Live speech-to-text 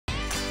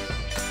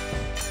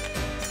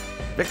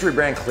Victory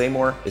brand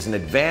Claymore is an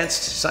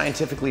advanced,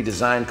 scientifically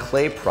designed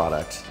clay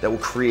product that will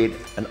create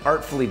an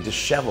artfully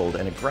disheveled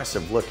and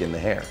aggressive look in the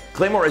hair.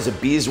 Claymore is a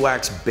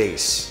beeswax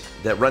base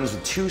that runs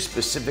with two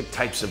specific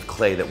types of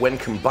clay that when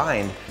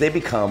combined, they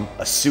become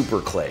a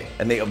super clay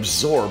and they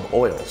absorb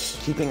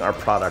oils, keeping our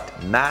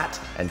product matte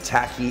and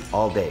tacky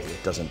all day.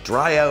 It doesn't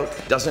dry out,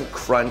 doesn't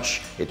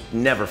crunch, it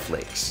never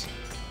flakes.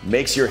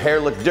 Makes your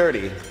hair look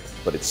dirty,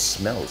 but it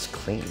smells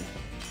clean.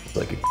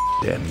 Like a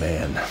damn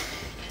man.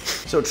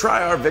 So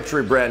try our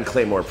Victory brand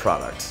Claymore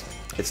product.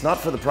 It's not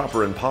for the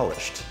proper and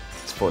polished,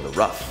 it's for the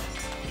rough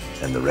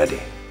and the ready.